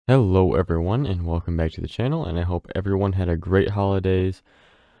Hello everyone and welcome back to the channel, and I hope everyone had a great holidays.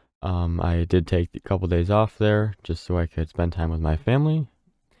 I did take a couple days off there just so I could spend time with my family,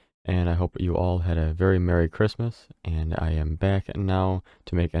 and I hope you all had a very Merry Christmas, and I am back now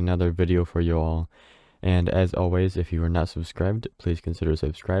to make another video for you all. And as always, if you are not subscribed, please consider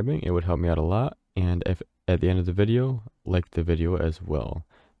subscribing. It would help me out a lot, and if at the end of the video, like the video as well.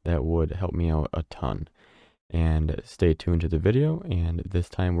 That would help me out a ton. And stay tuned to the video, and this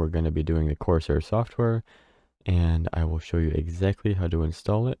time we're going to be doing the Corsair software, and I will show you exactly how to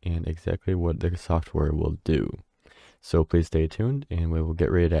install it and exactly what the software will do. So please stay tuned and we will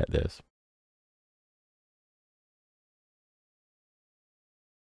get right at this.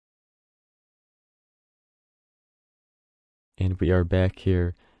 And we are back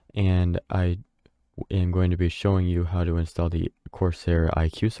here, and I am going to be showing you how to install the Corsair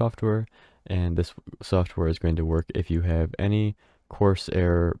iCue software. And this software is going to work if you have any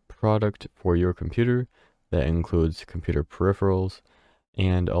Corsair product for your computer. That includes computer peripherals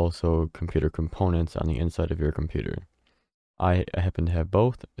and also computer components on the inside of your computer. I happen to have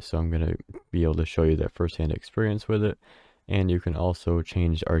both, so I'm going to be able to show you that first-hand experience with it. And you can also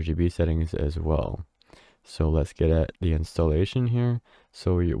change RGB settings as well. So let's get at the installation here.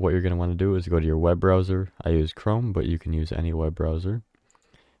 So what you're going to want to do is go to your web browser. I use Chrome, but you can use any web browser.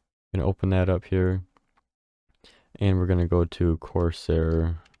 I'm going to open that up here, and we're going to go to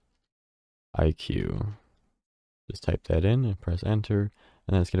Corsair iCue. Just type that in and press enter,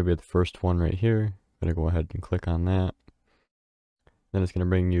 and then it's going to be the first one right here. I'm going to go ahead and click on that. Then it's going to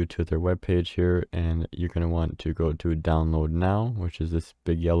bring you to their web page here, and you're going to want to go to download now, which is this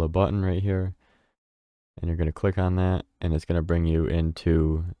big yellow button right here. And you're going to click on that, and it's going to bring you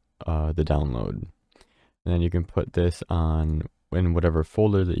into the download. And then you can put this on in whatever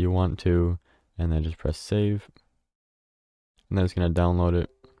folder that you want to, and then just press save. And then it's going to download it.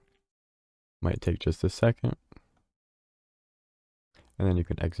 Might take just a second. And then you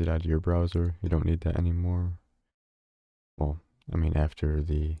can exit out of your browser. You don't need that anymore. Well, I mean after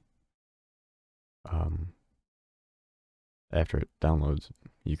the after it downloads,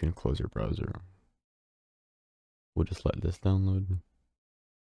 you can close your browser. We'll just let this download.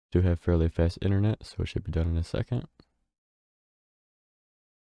 Do have fairly fast internet, so it should be done in a second.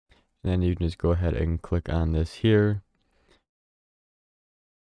 And then you can just go ahead and click on this here.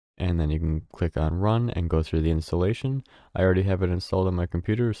 And then you can click on run and go through the installation. I already have it installed on my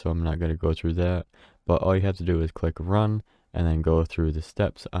computer, so I'm not going to go through that. But all you have to do is click run and then go through the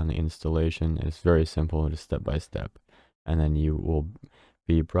steps on the installation. It's very simple, just step by step. And then you will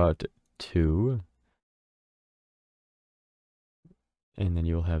be brought to, and then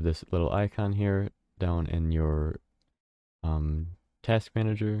you'll have this little icon here down in your task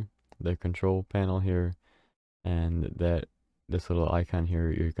manager, the control panel here, and this little icon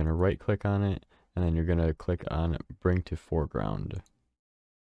here, you're going to right click on it, and then you're going to click on bring to foreground.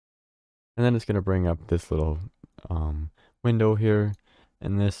 And then it's going to bring up this little window here,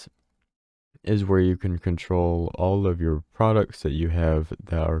 and this is where you can control all of your products that you have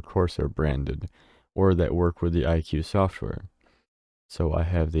that are Corsair branded or that work with the iCue software. So I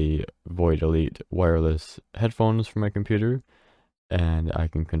have the Void Elite wireless headphones for my computer, and I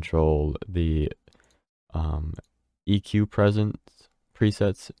can control the EQ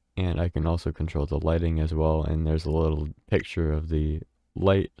presets, and I can also control the lighting as well. And there's a little picture of the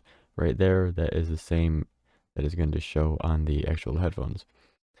light right there that is the same that is going to show on the actual headphones.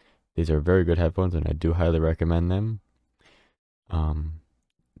 These are very good headphones, and I do highly recommend them.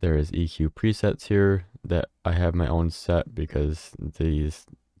 There is EQ presets here that I have my own set because the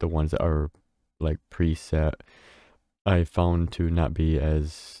ones that are like preset I found to not be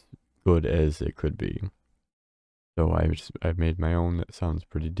as good as it could be. So I've made my own that sounds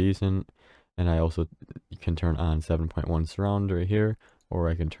pretty decent. And I also can turn on 7.1 surround right here, or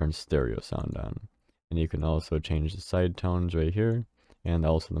I can turn stereo sound on. And you can also change the side tones right here, and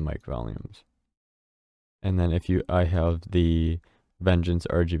also the mic volumes. And then I have the Vengeance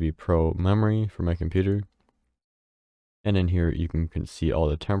RGB Pro memory for my computer. And in here you can see all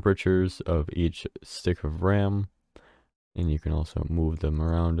the temperatures of each stick of RAM. And you can also move them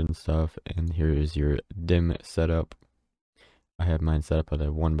around and stuff. And here is your DIMM setup. I have mine set up at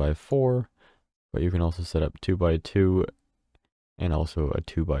a 1x4, but you can also set up 2x2 and also a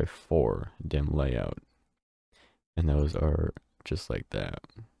 2x4 DIMM layout. And those are just like that.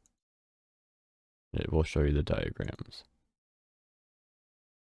 It will show you the diagrams.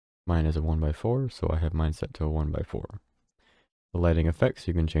 Mine is a 1x4, so I have mine set to a 1x4. The lighting effects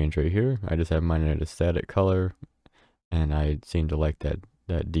you can change right here. I just have mine at a static color, and I seem to like that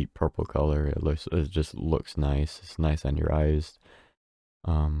deep purple color. It just looks nice. It's nice on your eyes.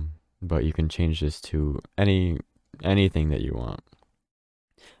 but you can change this to anything that you want.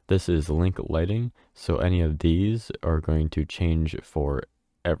 This is link lighting, so any of these are going to change for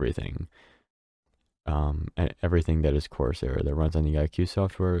everything. Everything that is Corsair that runs on the iCue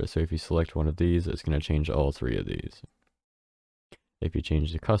software. So if you select one of these, it's going to change all three of these. If you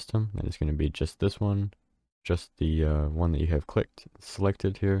change the custom, then it's going to be just this one, just the one that you have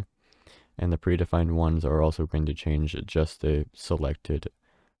selected here. And the predefined ones are also going to change just the selected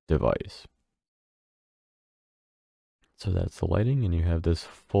device. So that's the lighting, and you have this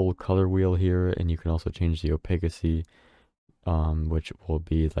full color wheel here, and you can also change the opacity, which will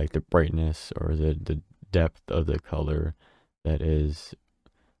be like the brightness or the depth of the color that is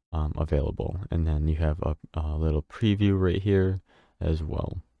available. And then you have a little preview right here as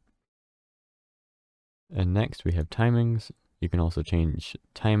well. And next we have timings. You can also change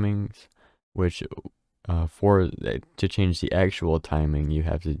timings, which to change the actual timing, you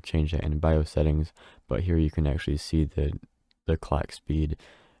have to change that in BIOS settings, but here you can actually see the clock speed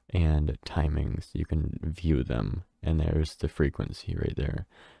and timings. You can view them, and there's the frequency right there.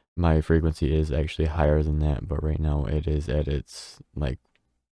 My frequency is actually higher than that, but right now it is at its like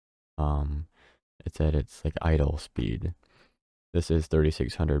idle speed. This is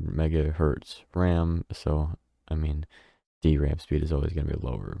 3600 megahertz RAM, so I mean DRAM speed is always going to be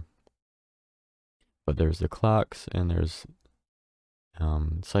lower. But there's the clocks, and there's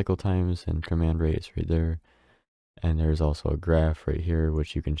cycle times and command rates right there. And there's also a graph right here,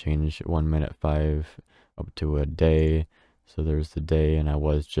 which you can change 1 minute 5 up to a day. So there's the day, and I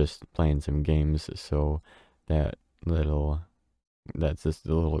was just playing some games, so this little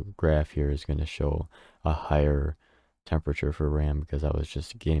graph here is going to show a higher temperature for RAM because I was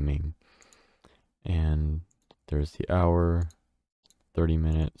just gaming. And there's the hour, 30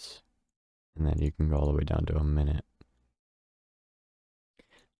 minutes, and then you can go all the way down to a minute.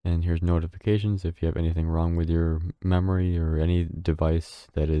 And here's notifications. If you have anything wrong with your memory or any device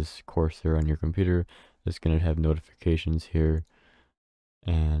that is Corsair on your computer, it's going to have notifications here.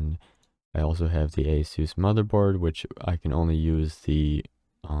 And I also have the ASUS motherboard, which I can only use the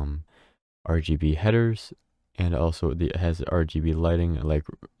RGB headers, and also it has RGB lighting, like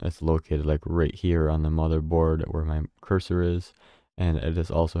it's located like right here on the motherboard where my cursor is. And it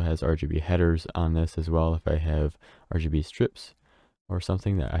also has RGB headers on this as well if I have RGB strips or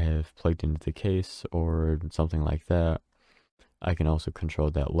something that I have plugged into the case or something like that. I can also control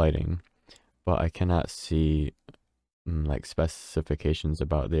that lighting, but I cannot see like specifications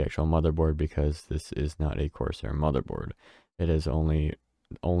about the actual motherboard because this is not a Corsair motherboard. It is only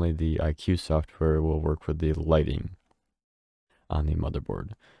the iCue software will work with the lighting on the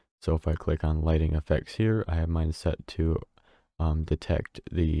motherboard. So if I click on lighting effects here, I have mine set to detect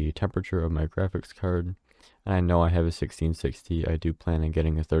the temperature of my graphics card. And I know I have a 1660. I do plan on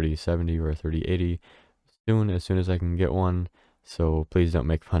getting a 3070 or a 3080 soon, as soon as I can get one. So please don't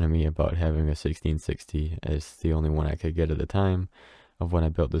make fun of me about having a 1660 as the only one I could get at the time of when I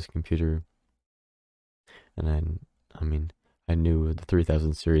built this computer. And then, I mean, I knew the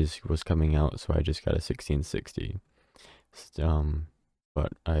 3000 series was coming out, so I just got a 1660.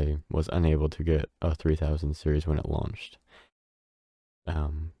 But I was unable to get a 3000 series when it launched.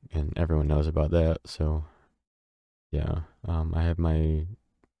 And everyone knows about that, so yeah. I have my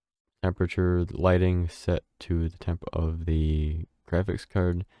temperature lighting set to the temp of the graphics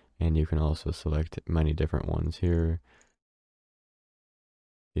card, and you can also select many different ones here.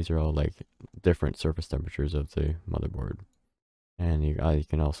 These are all like different surface temperatures of the motherboard. And you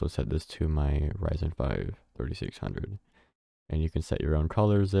can also set this to my Ryzen 5 3600. And you can set your own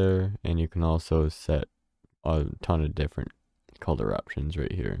colors there, and you can also set a ton of different color options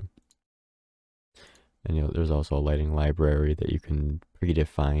right here. And there's also a lighting library that you can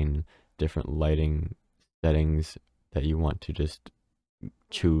predefine different lighting settings that you want to just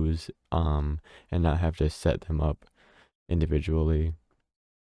choose and not have to set them up individually.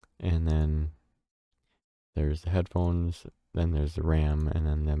 And then there's the headphones, then there's the RAM, and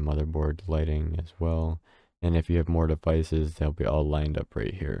then the motherboard lighting as well. And if you have more devices, they'll be all lined up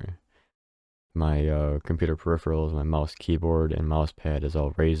right here. My computer peripherals, my mouse, keyboard, and mouse pad is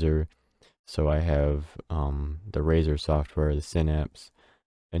all Razer. So I have the Razer software, the Synapse,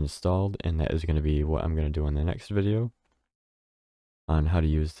 installed, and that is going to be what I'm going to do in the next video on how to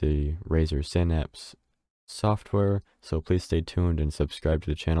use the Razer Synapse software. So please stay tuned and subscribe to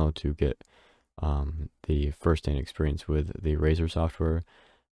the channel to get the first-hand experience with the Razer software.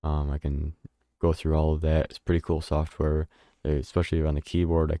 I can go through all of that. It's pretty cool software, especially on the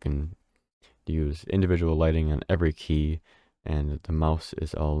keyboard. I can use individual lighting on every key, and the mouse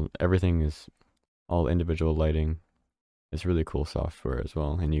is everything is all individual lighting. It's really cool software as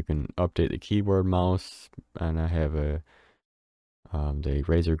well, and you can update the keyboard, mouse, and I have the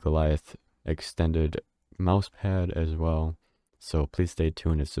Razer Goliath extended mouse pad as well. So please stay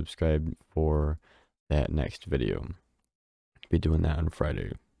tuned and subscribe for that next video. Be doing that on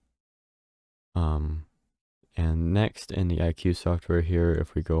Friday. And next in the iCue software here,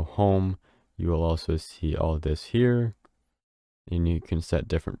 if we go home, you will also see all this here. And you can set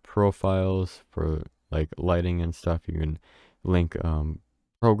different profiles for like lighting and stuff. You can link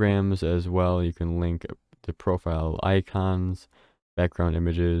programs as well. You can link the profile icons, background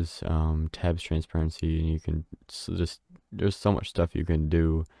images, tabs transparency, and you can there's so much stuff you can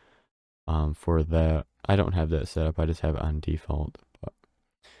do for that. I don't have that set up. I just have it on default, but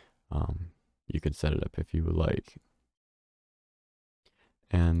you can set it up if you would like.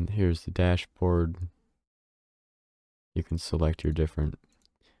 And here's the dashboard. You can select your different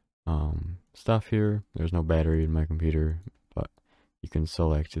stuff here. There's no battery in my computer, but you can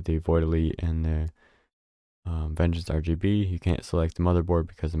select the Void Elite and the Vengeance RGB. You can't select the motherboard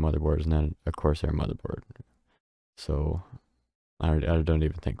because the motherboard is not a Corsair motherboard. So I don't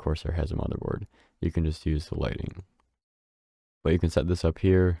even think Corsair has a motherboard. You can just use the lighting. But you can set this up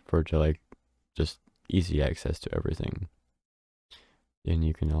here for to like just easy access to everything. And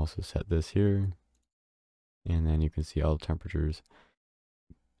you can also set this here. And then you can see all the temperatures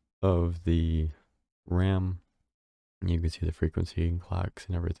of the RAM. You can see the frequency and clocks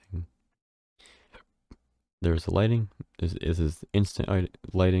and everything. There's the lighting. This is instant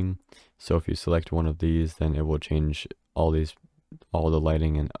lighting. So if you select one of these, then it will change all the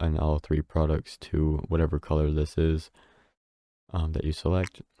lighting in all three products to whatever color this is that you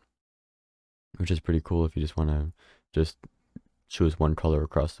select, which is pretty cool if you just want to just choose one color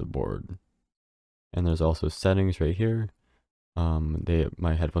across the board. And there's also settings right here.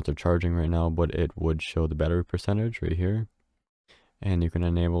 My headphones are charging right now, but it would show the battery percentage right here. And you can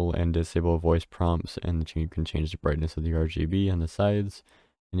enable and disable voice prompts, and you can change the brightness of the RGB on the sides.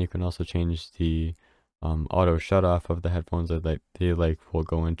 And you can also change the auto shut off of the headphones that they will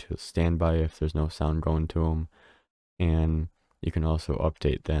go into standby if there's no sound going to them. And you can also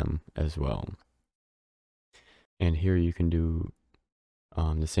update them as well. And here you can do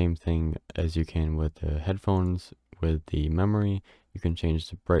the same thing as you can with the headphones. With the memory, you can change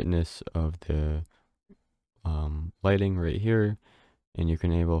the brightness of the lighting right here, and you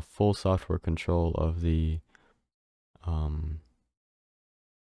can enable full software control of the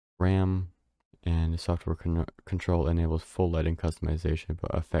RAM, and the software control enables full lighting customization,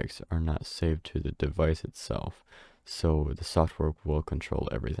 but effects are not saved to the device itself, so the software will control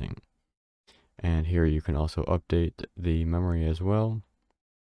everything. And here you can also update the memory as well.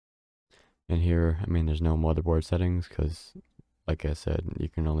 And here, I mean, there's no motherboard settings because, like I said, you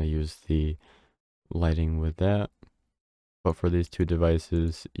can only use the lighting with that. But for these two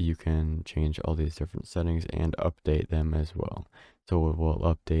devices, you can change all these different settings and update them as well. So it will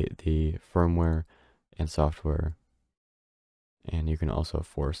update the firmware and software. And you can also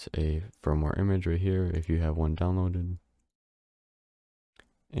force a firmware image right here if you have one downloaded.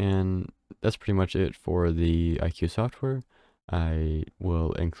 And that's pretty much it for the iCue software. I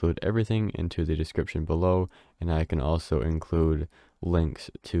will include everything into the description below, and I can also include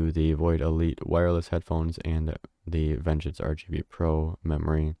links to the Void Elite wireless headphones and the Vengeance RGB Pro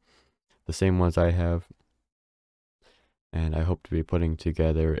memory, the same ones I have. And I hope to be putting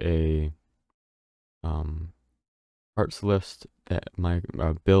together a parts list, that my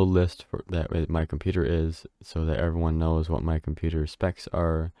build list for that my computer is, so that everyone knows what my computer specs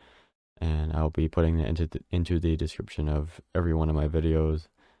are. And I'll be putting that into the description of every one of my videos,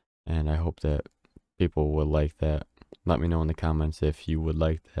 and I hope that people will like that. Let me know in the comments if you would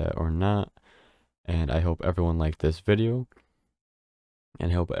like that or not. And I hope everyone liked this video,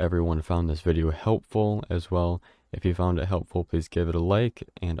 and I hope everyone found this video helpful as well. If you found it helpful, please give it a like,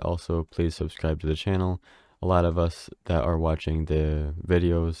 and also please subscribe to the channel. A lot of us that are watching the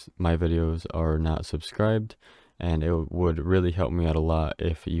videos, my videos, are not subscribed. And it would really help me out a lot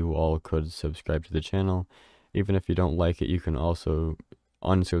if you all could subscribe to the channel. Even if you don't like it, you can also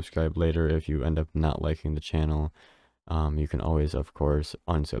unsubscribe later if you end up not liking the channel. You can always, of course,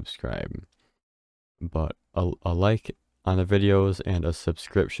 unsubscribe. But a like on the videos and a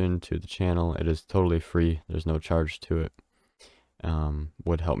subscription to the channel, it is totally free. There's no charge to it.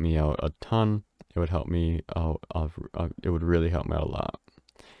 Would help me out a ton. It would help me out. It would really help me out a lot.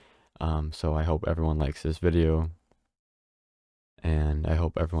 So I hope everyone likes this video, and I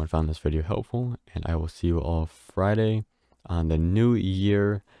hope everyone found this video helpful, and I will see you all Friday on the new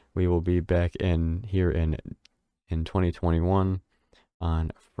year. We will be back here in 2021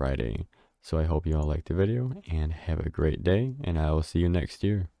 on Friday. So I hope you all liked the video and have a great day, and I will see you next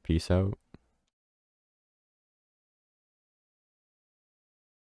year. Peace out.